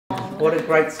What a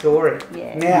great story.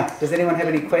 Yeah. Now, does anyone have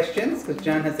any questions? Because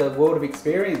Joan has a world of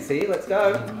experience here. Let's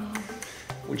go.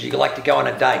 Would you like to go on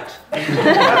a date?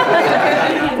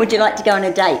 Would you like to go on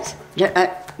a date?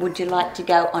 Would you like to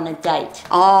go on a date?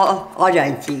 Oh, I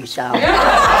don't think so.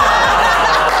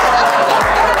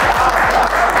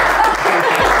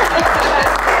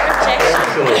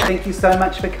 Thank you so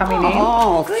much for coming in.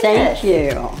 Oh, thank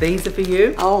you. These are for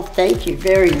you. Oh, thank you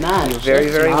very much. You're very,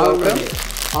 That's very lovely. welcome.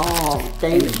 Oh,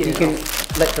 thank you. You can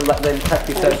let them tap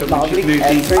you so lovely. move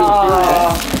these.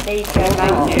 Oh, these go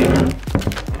thank you.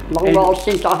 Long while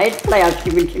since I had flowers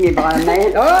given to me by a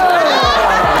man.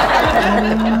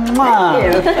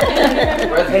 Mwah.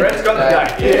 Brett's got the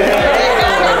date.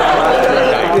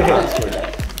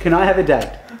 Can I have a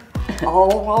date?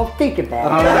 Oh, I'll think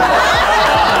about it.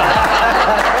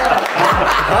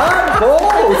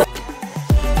 Balls.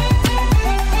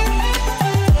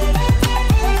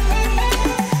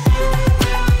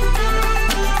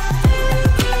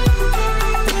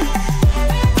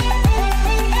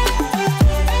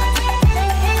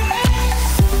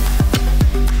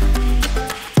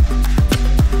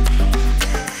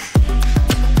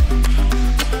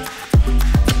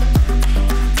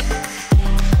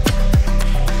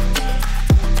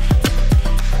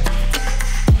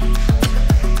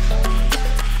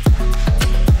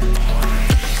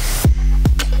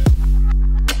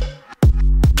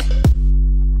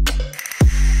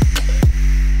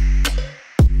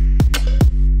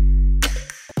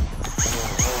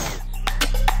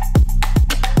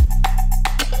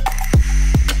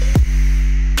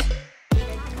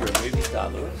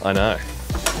 I know.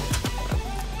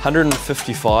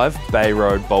 155 Bay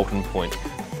Road, Bolton Point.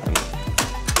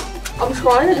 I'm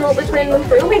trying to draw between the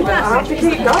filming, but I have to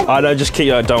keep going. I don't just keep.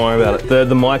 Don't worry about it.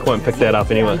 The mic won't pick that up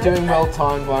anyway. You're doing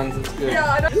well-timed ones. It's good. Yeah,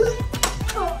 I know.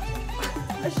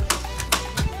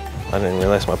 I didn't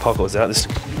realise my pocket was out. This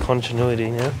continuity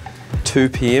now. 2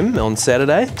 p.m. on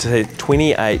Saturday to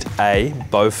 28A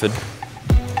Beaufort.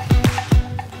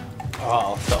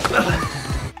 Oh, stop.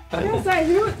 I was gonna say,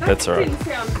 That's all right. Didn't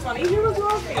sound funny. Who was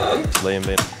laughing? Liam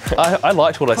Ben. I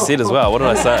liked what I said as well. What did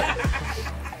I say?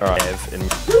 All right.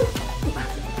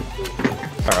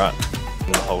 All right.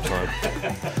 The whole time.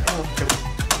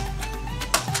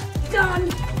 Done.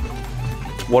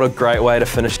 What a great way to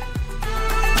finish.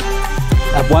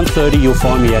 At 1:30 you'll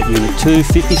find me at Unit 2,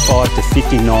 55 to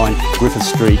 59 Griffith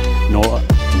Street, North.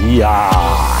 Yeah.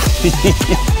 Did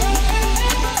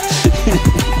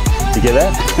you get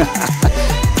that?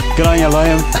 Good on you,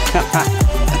 Liam.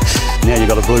 Now you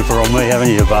got a blooper on me, haven't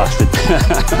you, you bastard?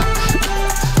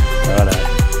 Righto.